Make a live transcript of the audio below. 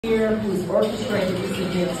Here who's orchestrated this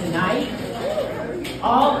event tonight.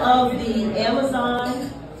 All of the Amazon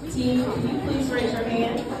team, can you please raise your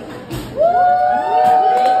hand?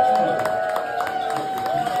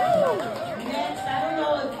 Next, I don't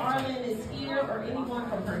know if Arlen is here or anyone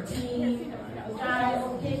from her team. Guys,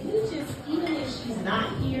 can you just, even if she's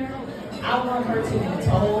not here, I want her to be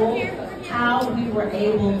told how we were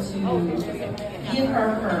able to give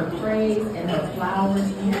her praise and her flowers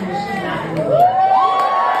even when she's not in the room.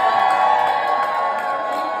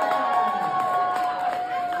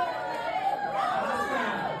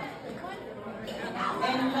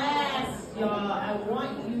 Y'all, I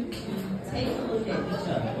want you to take a look at each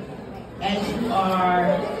other as you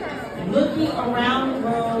are looking around the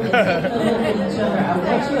room and taking a look at each other. I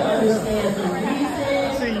want you to understand the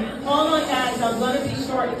reason. Hold on, guys. I'm going to be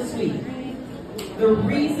short and sweet. The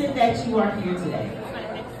reason that you are here today.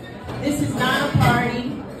 This is not a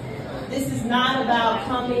party. This is not about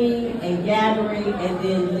coming and gathering and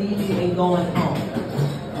then leaving and going home.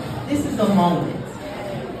 This is a moment.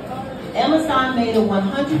 Amazon made a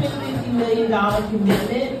 $150 million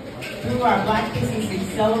commitment through our Black Business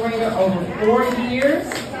Accelerator over 4 years.